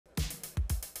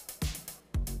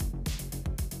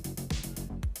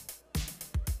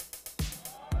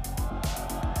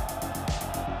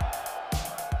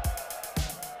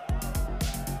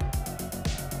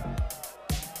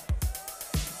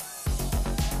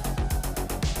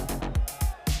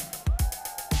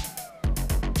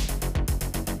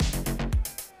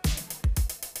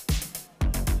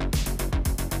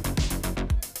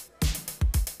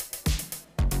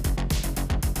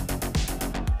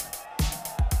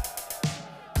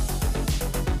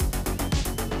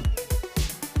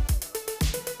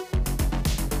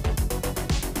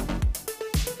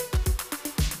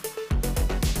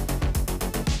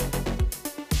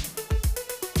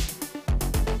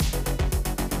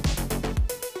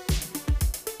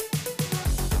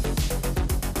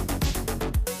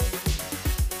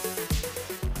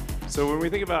So when we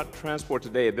think about transport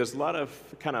today, there's a lot of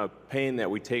kind of pain that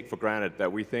we take for granted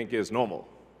that we think is normal.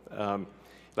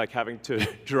 Like having to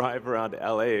drive around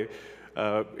LA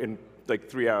in like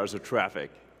 3 hours of traffic.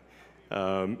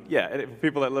 Yeah, and for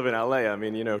people that live in LA, I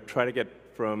mean, try to get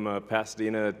from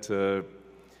Pasadena to,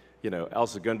 El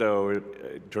Segundo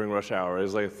during rush hour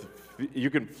is like, you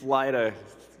can fly to,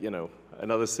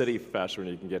 another city faster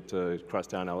than you can get to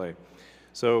crosstown LA.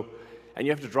 So, and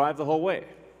you have to drive the whole way.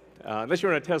 Unless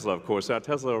you're in a Tesla, of course. Our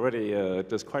Tesla already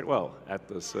does quite well at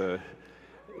this,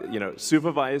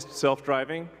 supervised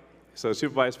self-driving. So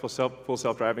supervised full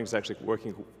self-driving is actually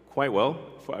working quite well.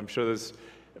 I'm sure there's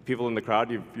people in the crowd,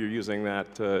 you're using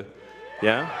that,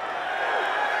 yeah?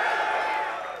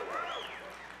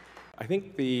 I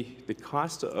think the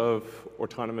cost of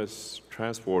autonomous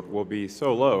transport will be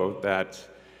so low that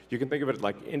you can think of it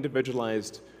like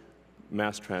individualized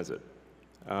mass transit.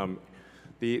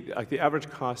 The average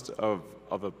cost of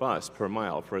a bus per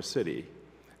mile for a city,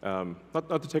 not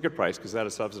the ticket price, because that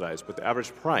is subsidized, but the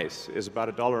average price is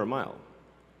about $1 a mile.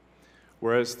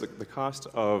 Whereas the cost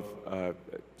of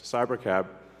Cybercab,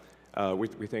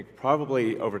 we think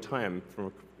probably over time,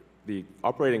 from the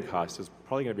operating cost is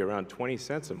probably going to be around 20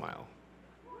 cents a mile.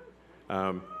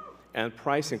 And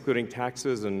price, including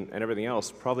taxes and everything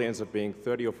else, probably ends up being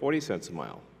 30 or 40 cents a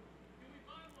mile.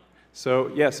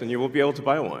 So yes, and you will be able to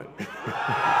buy one.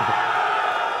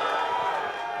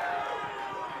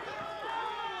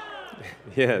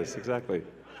 Yes, exactly.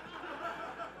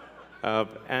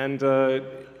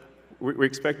 We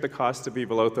expect the cost to be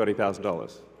below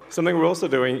 $30,000. Something we're also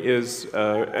doing is,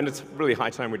 and it's really high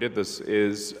time we did this,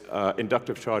 is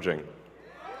inductive charging.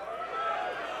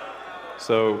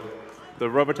 So the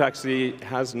Robotaxi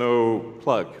has no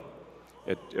plug.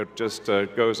 It just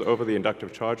goes over the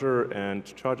inductive charger and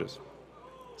charges.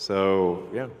 So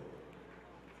yeah,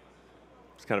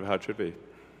 it's kind of how it should be.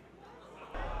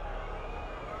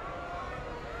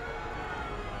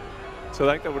 So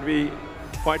I think that would be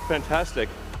quite fantastic.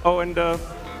 Oh, and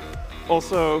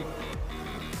also,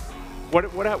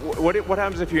 what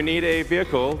happens if you need a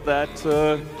vehicle that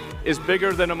is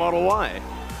bigger than a Model Y?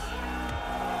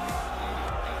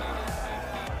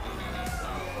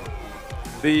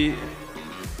 The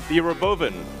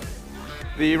Robovan.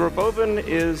 The Robovan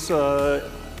is, we're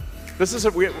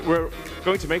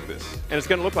going to make this, and it's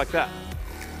going to look like that.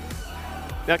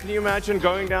 Now, can you imagine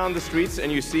going down the streets and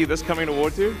you see this coming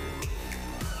towards you?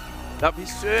 That'd be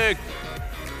sick.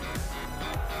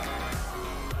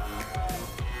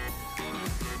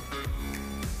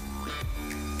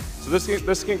 So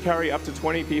this can carry up to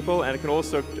 20 people, and it can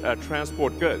also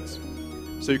transport goods.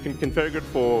 So you can configure it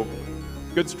for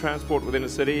goods transport within a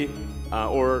city,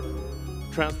 or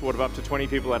transport of up to 20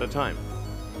 people at a time.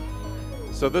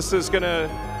 So this is gonna,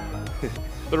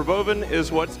 the Robovan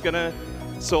is what's gonna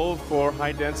solve for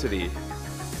high density.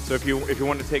 So if you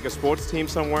want to take a sports team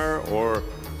somewhere, or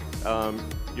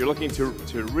you're looking to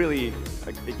really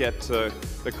get the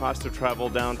cost of travel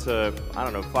down to, I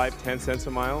don't know, 5–10 cents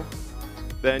a mile,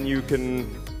 then you can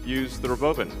use the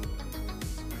Robovan.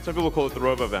 Some people call it the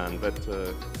Robovan, but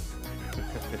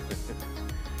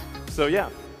so yeah.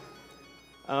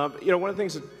 One of the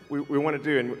things that we want to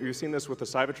do, and we've seen this with the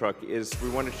Cybertruck, is we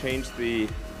want to change the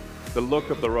look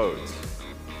of the roads.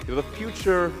 The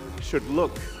future should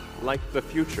look like the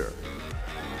future.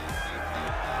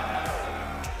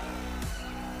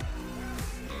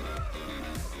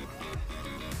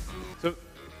 So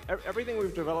everything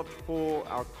we've developed for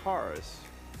our cars,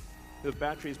 the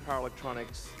batteries, power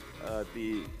electronics,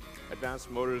 the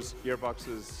advanced motors,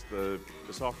 gearboxes, the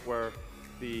software,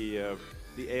 the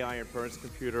AI inference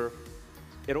computer,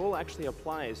 it all actually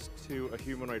applies to a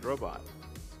humanoid robot.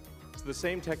 It's the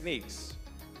same techniques.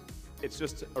 It's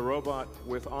just a robot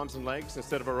with arms and legs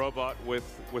instead of a robot with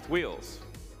wheels.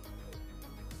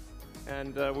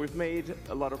 And we've made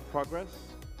a lot of progress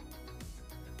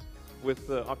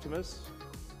with Optimus.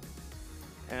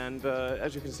 And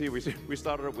as you can see, we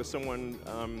started up with someone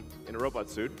in a robot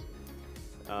suit,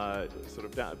 sort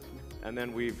of down, and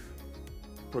then we've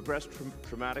progressed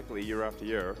dramatically year after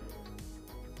year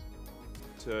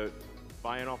to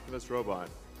buy an Optimus robot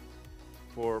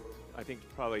for, I think,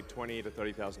 probably $20,000 to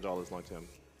 $30,000 long term.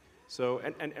 So,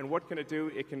 and what can it do?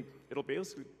 It'll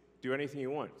basically do anything you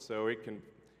want. So it can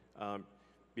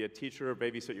be a teacher,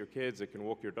 babysit your kids. It can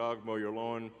walk your dog, mow your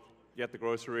lawn, get the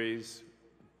groceries,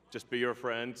 just be your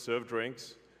friend, serve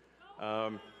drinks.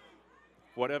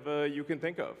 Whatever you can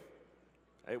think of,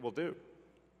 it will do.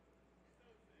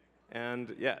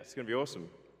 And yeah, it's going to be awesome.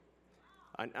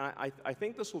 I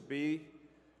think this will be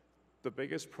the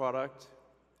biggest product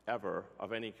ever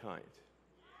of any kind.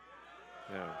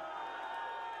 Yeah.